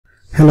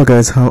Hello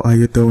guys, how are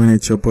you doing?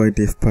 It's your boy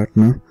Dave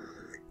Partner.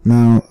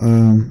 Now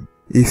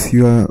if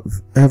you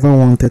have ever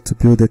wanted to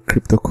build a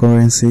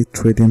cryptocurrency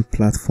trading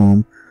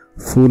platform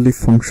fully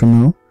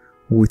functional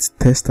with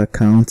test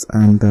accounts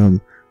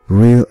and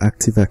real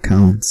active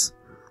accounts,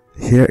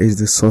 here is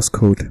the source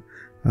code.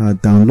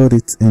 Download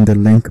it in the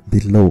link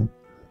below.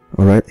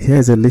 Alright, here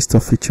is a list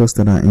of features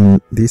that are in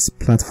this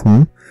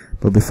platform,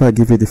 but before I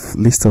give you the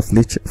list of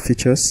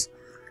features,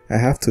 I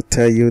have to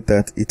tell you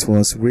that it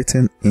was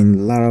written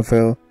in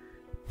Laravel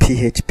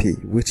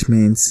PHP, which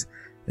means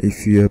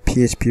if you're a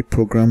PHP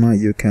programmer,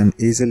 you can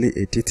easily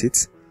edit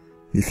it.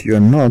 If you're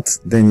not,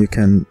 then you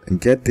can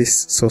get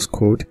this source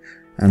code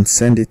and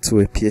send it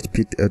to a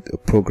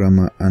PHP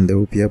programmer, and they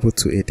will be able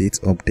to edit,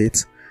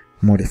 update,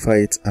 modify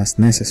it as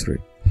necessary.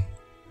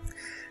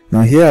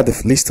 Now here are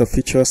the list of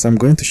features. I'm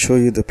going to show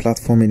you the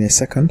platform in a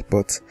second,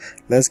 but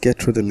let's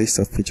get through the list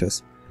of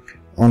features.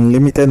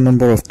 Unlimited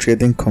number of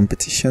trading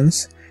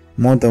competitions,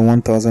 more than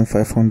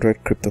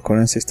 1,500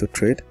 cryptocurrencies to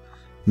trade,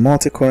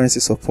 multi-currency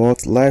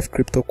support, live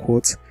crypto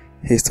quotes,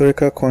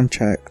 historical coin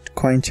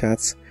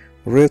charts,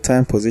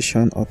 real-time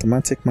position,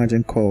 automatic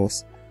margin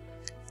calls,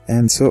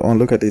 and so on.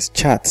 Look at these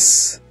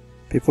chats.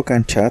 People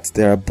can chat.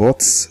 There are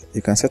bots.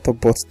 You can set up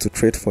bots to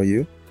trade for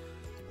you.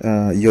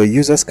 Your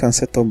users can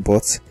set up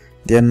bots.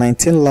 There are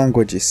 19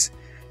 languages.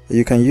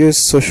 You can use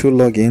social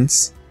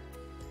logins.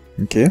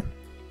 Okay.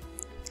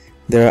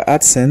 There are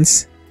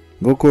AdSense,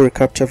 Google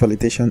reCaptcha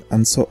validation,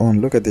 and so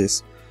on. Look at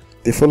this.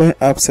 The following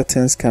app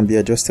settings can be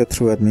adjusted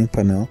through admin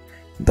panel: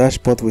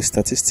 dashboard with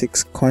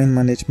statistics, coin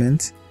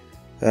management,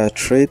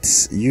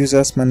 trades,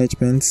 users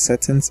management,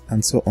 settings,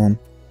 and so on.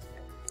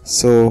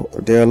 So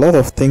there are a lot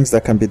of things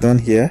that can be done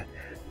here,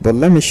 but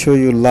let me show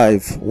you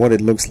live what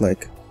it looks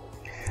like.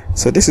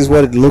 So this is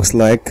what it looks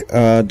like.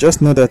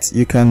 Just know that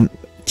you can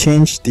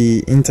change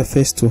the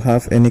interface to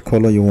have any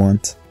color you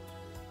want.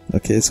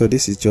 Okay, so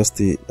this is just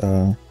the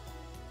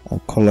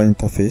color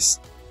interface.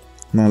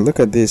 Now look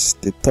at this.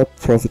 The top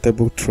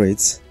profitable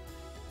trades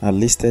are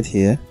listed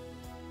here.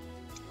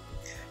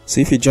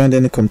 So if you joined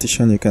any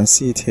competition, you can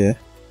see it here.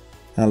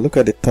 And look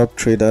at the top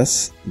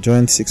traders.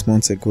 Joined 6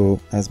 months ago,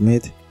 has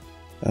made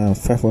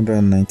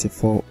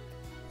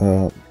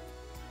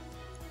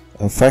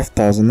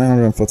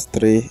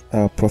 5,943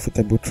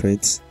 profitable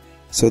trades.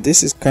 So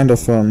this is kind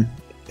of a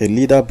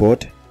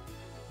leaderboard.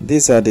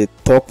 These are the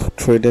top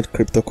traded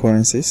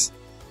cryptocurrencies,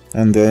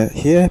 and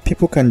here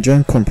people can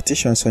join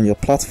competitions on your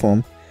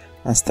platform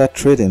and start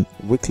trading.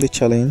 Weekly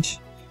challenge.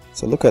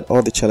 So look at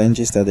all the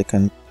challenges that they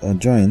can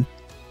join.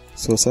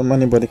 So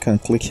anybody can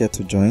click here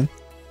to join.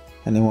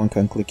 Anyone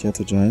can click here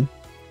to join.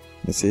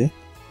 You see,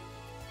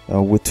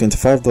 with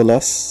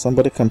 $25,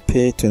 somebody can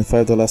pay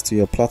 $25 to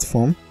your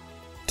platform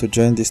to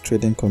join this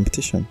trading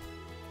competition.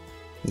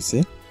 You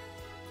see,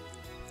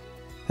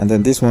 and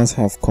then these ones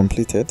have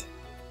completed.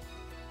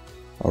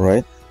 All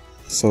right,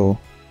 so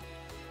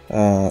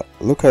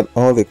look at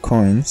all the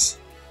coins.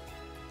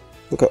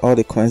 Look at all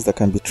the coins that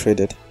can be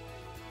traded,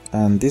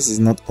 and this is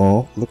not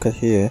all. Look at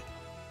here,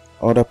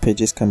 other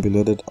pages can be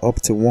loaded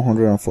up to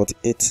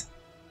 148.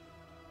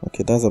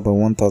 Okay, that's about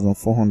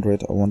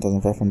 1,400 or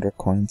 1,500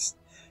 coins.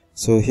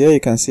 So here you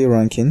can see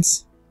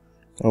rankings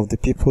of the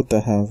people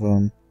that have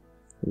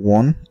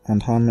won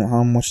and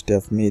how much they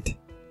have made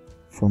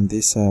from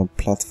this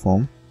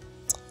platform.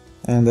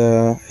 And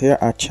here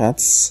are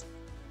chats.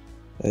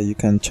 You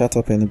can chat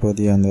up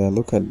anybody, and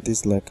look at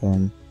this like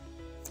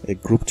a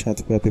group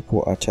chat where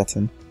people are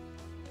chatting.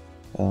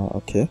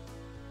 Okay,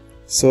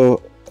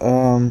 so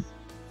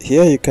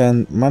here you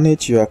can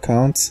manage your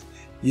account.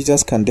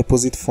 Users can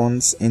deposit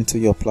funds into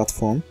your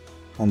platform,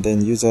 and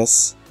then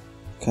users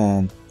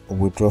can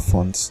withdraw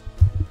funds.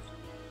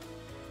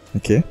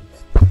 Okay,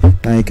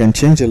 now you can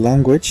change the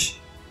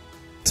language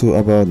to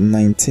about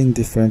 19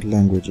 different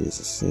languages.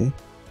 See,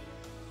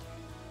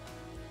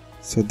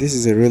 so this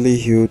is a really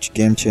huge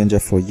game changer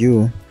for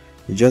you.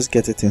 You just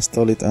get it,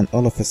 install it, and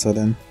all of a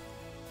sudden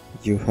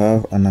you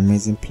have an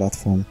amazing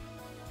platform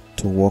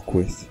to work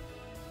with.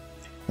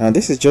 Now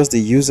this is just the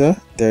user.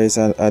 There is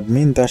an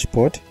admin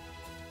dashboard.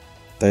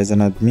 There is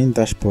an admin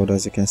dashboard.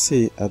 As you can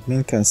see,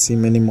 admin can see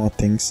many more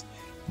things.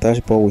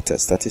 Dashboard with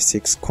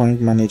statistics, coin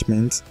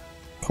management,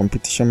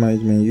 competition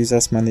management,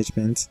 users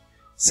management,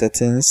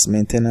 settings,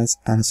 maintenance,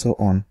 and so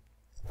on.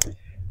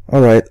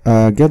 Alright,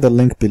 get the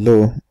link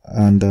below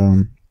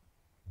and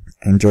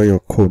enjoy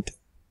your code.